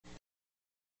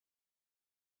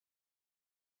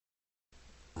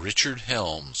Richard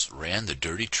Helms ran the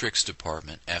Dirty Tricks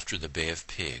Department after the Bay of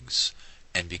Pigs,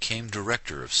 and became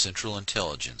Director of Central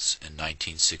Intelligence in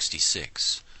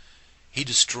 1966. He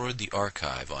destroyed the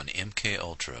archive on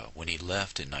MKUltra when he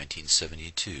left in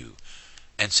 1972,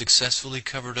 and successfully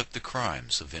covered up the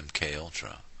crimes of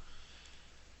MKUltra.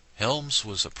 Helms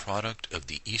was a product of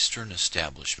the Eastern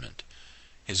Establishment.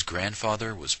 His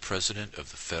grandfather was President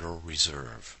of the Federal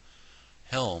Reserve.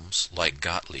 Helms, like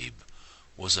Gottlieb,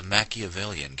 was a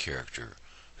Machiavellian character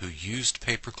who used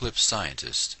paperclip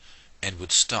scientists and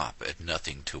would stop at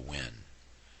nothing to win.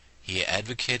 He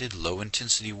advocated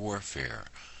low-intensity warfare,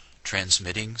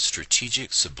 transmitting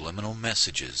strategic subliminal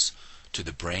messages to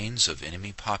the brains of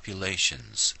enemy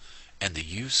populations, and the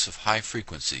use of high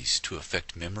frequencies to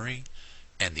affect memory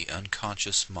and the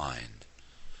unconscious mind.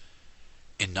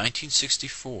 In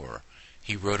 1964,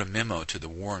 he wrote a memo to the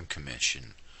Warren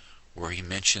Commission where he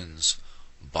mentions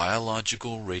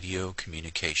biological radio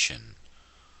communication.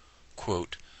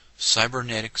 Quote,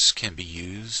 "Cybernetics can be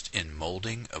used in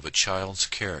molding of a child's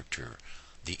character,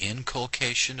 the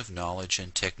inculcation of knowledge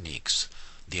and techniques,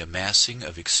 the amassing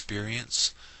of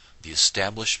experience, the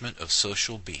establishment of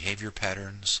social behavior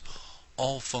patterns,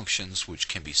 all functions which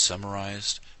can be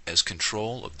summarized as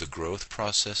control of the growth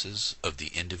processes of the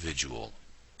individual."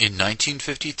 In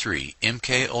 1953,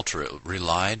 MKUltra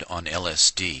relied on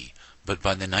LSD, but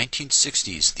by the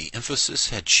 1960s the emphasis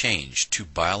had changed to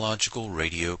biological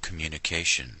radio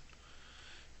communication.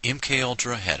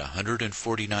 MKUltra had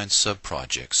 149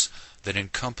 subprojects that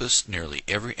encompassed nearly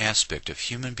every aspect of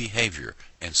human behavior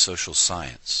and social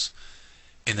science.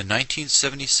 In the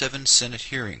 1977 Senate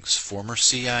hearings, former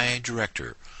CIA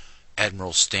Director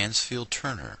Admiral Stansfield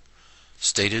Turner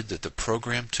stated that the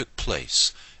program took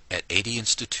place at 80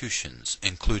 institutions,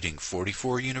 including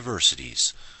 44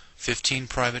 universities, 15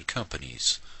 private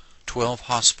companies, 12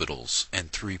 hospitals,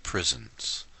 and 3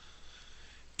 prisons.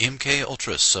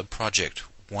 MKUltra Subproject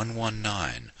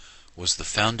 119 was the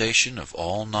foundation of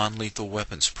all non-lethal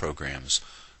weapons programs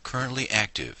currently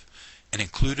active and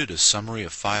included a summary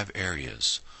of 5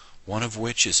 areas, one of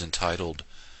which is entitled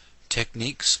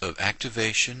Techniques of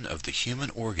Activation of the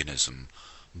Human Organism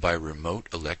by Remote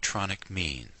Electronic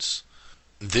Means.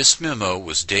 This memo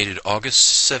was dated August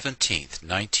 17,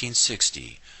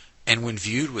 1960, and when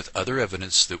viewed with other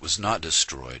evidence that was not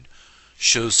destroyed,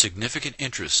 shows significant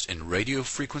interest in radio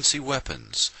frequency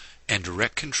weapons and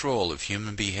direct control of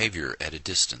human behavior at a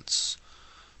distance.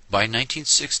 By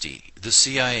 1960, the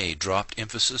CIA dropped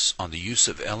emphasis on the use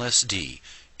of LSD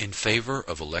in favor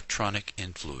of electronic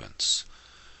influence.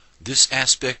 This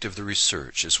aspect of the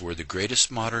research is where the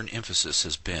greatest modern emphasis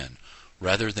has been,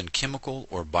 rather than chemical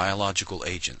or biological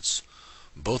agents,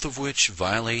 both of which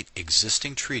violate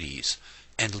existing treaties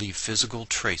and leave physical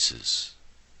traces.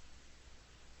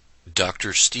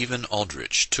 Dr. Stephen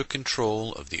Aldrich took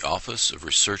control of the Office of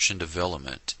Research and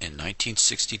Development in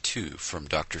 1962 from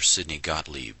Dr. Sidney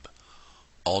Gottlieb.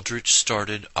 Aldrich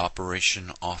started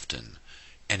Operation Often,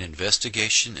 an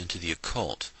investigation into the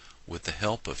occult with the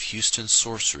help of Houston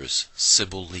sorceress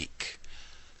Sybil Leek.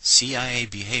 CIA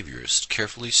behaviorists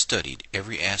carefully studied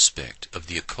every aspect of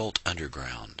the occult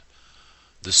underground.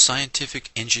 The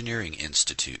Scientific Engineering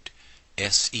Institute,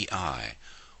 SEI,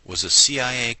 was a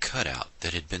CIA cutout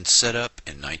that had been set up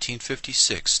in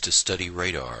 1956 to study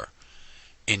radar.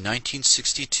 In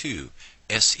 1962,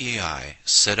 SEI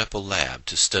set up a lab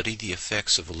to study the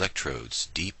effects of electrodes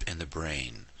deep in the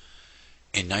brain.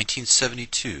 In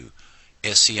 1972,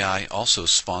 SEI also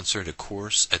sponsored a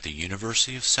course at the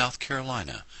University of South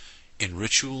Carolina in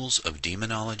rituals of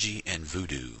demonology and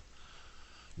voodoo.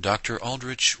 Dr.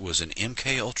 Aldrich was an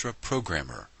MKUltra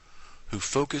programmer who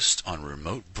focused on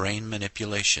remote brain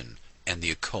manipulation and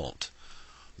the occult,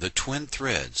 the twin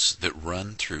threads that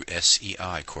run through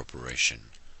SEI Corporation.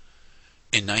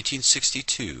 In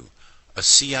 1962, a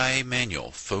CIA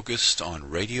manual focused on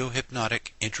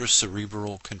radio-hypnotic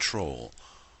intracerebral control,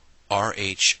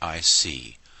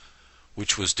 RHIC,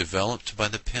 which was developed by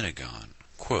the Pentagon.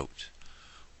 Quote,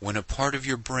 "When a part of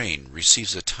your brain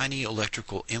receives a tiny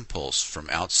electrical impulse from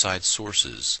outside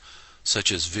sources, such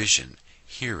as vision,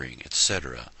 hearing,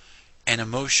 etc., an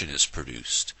emotion is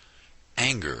produced.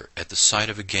 Anger at the sight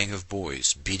of a gang of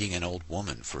boys beating an old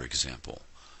woman, for example.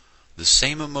 The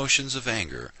same emotions of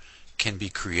anger can be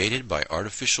created by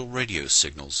artificial radio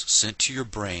signals sent to your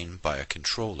brain by a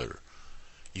controller.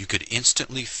 You could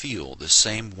instantly feel the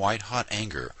same white-hot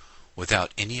anger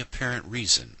without any apparent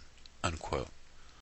reason." Unquote.